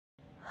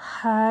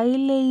Hi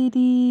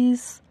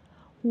ladies,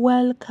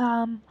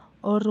 welcome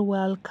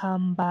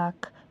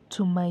back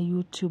to my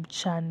YouTube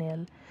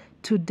channel.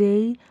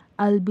 Today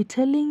I'll be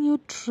telling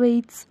you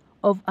traits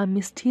of a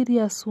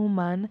mysterious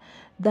woman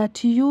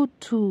that you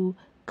too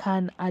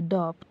can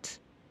adopt.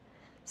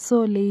 So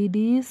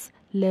ladies,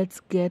 let's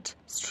get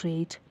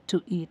straight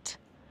to it.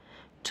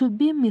 To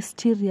be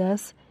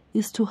mysterious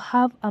is to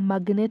have a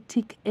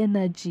magnetic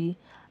energy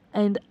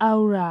and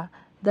aura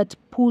that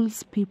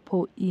pulls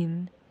people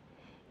in.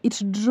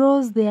 It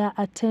draws their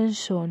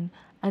attention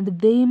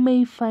and they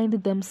may find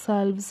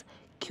themselves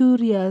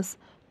curious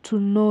to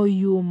know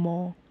you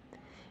more.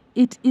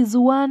 It is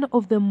one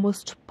of the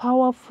most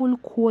powerful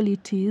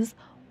qualities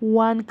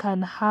one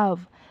can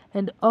have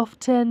and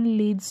often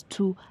leads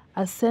to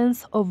a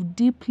sense of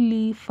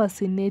deeply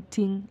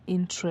fascinating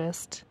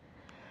interest.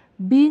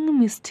 Being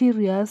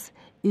mysterious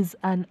is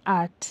an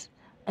art,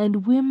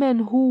 and women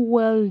who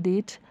wield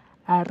it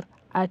are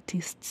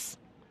artists.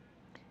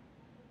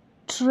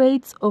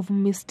 Traits of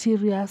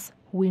mysterious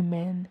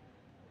women.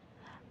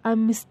 A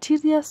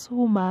mysterious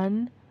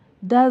woman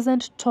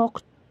doesn't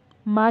talk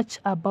much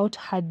about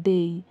her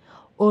day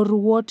or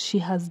what she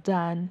has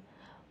done,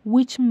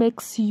 which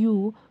makes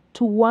you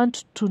to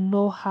want to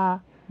know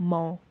her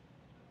more.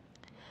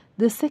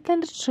 The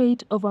second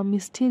trait of a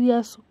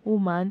mysterious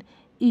woman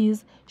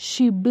is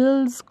she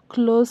builds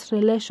close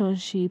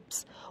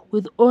relationships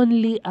with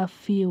only a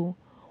few,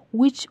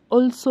 which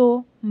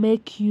also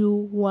make you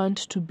want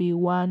to be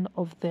one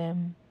of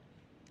them.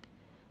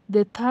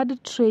 The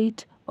third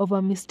trait of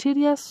a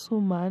mysterious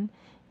woman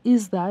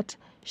is that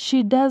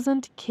she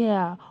doesn't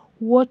care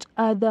what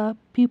other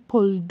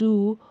people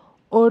do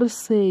or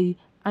say,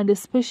 and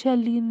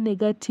especially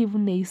negative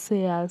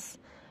naysayers,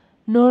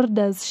 nor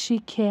does she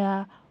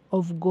care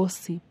of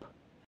gossip.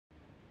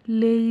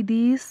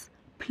 Ladies,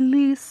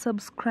 please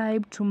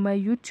subscribe to my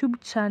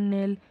YouTube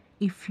channel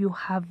if you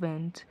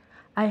haven't.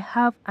 I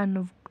have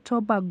an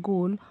October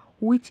goal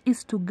which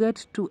is to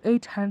get to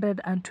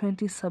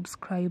 820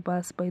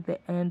 subscribers by the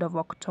end of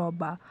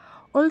October.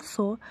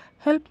 Also,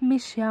 help me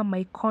share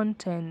my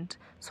content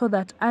so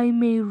that I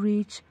may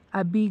reach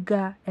a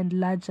bigger and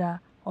larger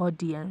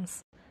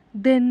audience.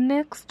 The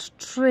next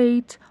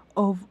trait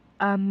of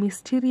a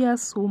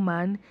mysterious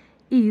woman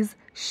is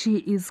she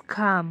is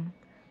calm.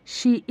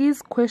 She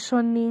is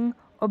questioning,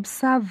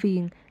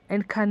 observing,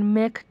 and can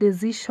make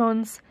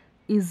decisions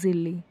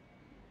easily.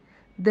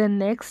 The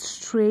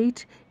next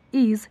trait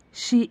is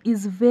she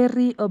is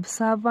very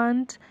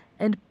observant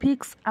and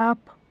picks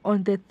up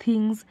on the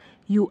things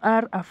you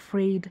are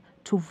afraid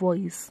to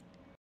voice.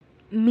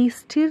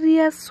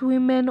 Mysterious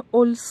women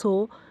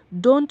also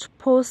don't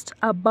post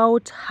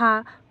about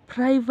her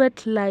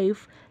private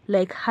life,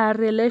 like her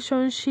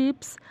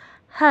relationships,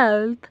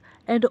 health,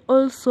 and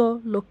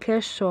also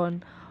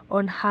location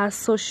on her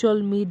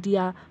social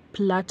media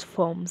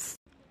platforms.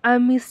 A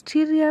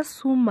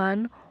mysterious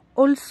woman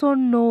also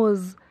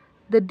knows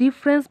the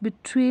difference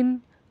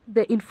between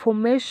the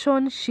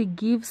information she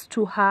gives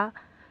to her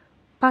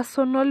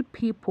personal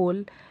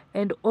people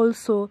and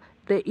also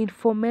the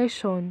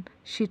information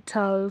she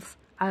tells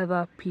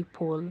other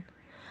people.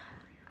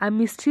 A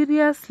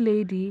mysterious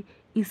lady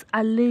is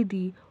a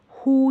lady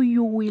who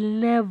you will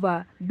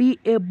never be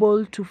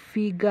able to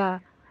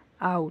figure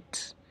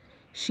out.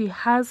 She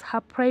has her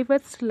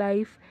private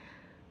life,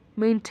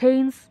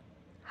 maintains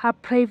her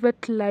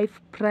private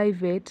life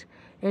private,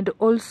 and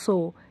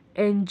also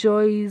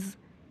enjoys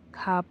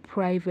her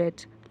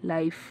private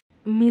life.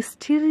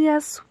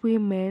 Mysterious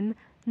women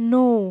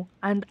know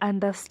and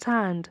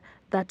understand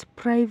that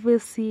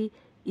privacy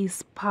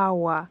is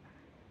power,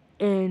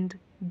 and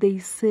they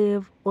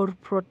save or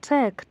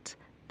protect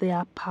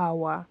their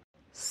power.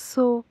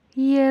 So,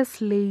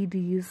 yes,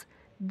 ladies,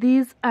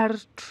 these are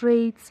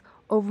traits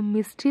of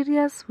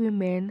mysterious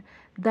women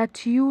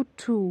that you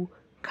too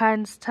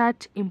can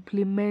start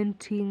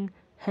implementing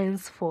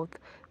henceforth,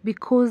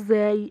 because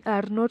they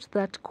are not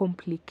that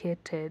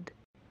complicated.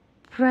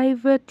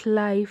 Private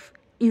life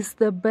is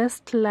the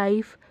best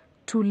life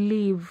to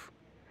live.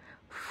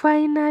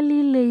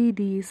 Finally,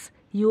 ladies,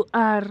 you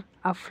are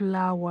a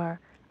flower,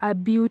 a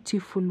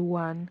beautiful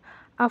one.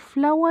 A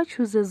flower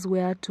chooses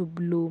where to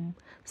bloom.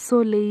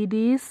 So,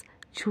 ladies,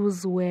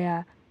 choose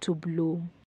where to bloom.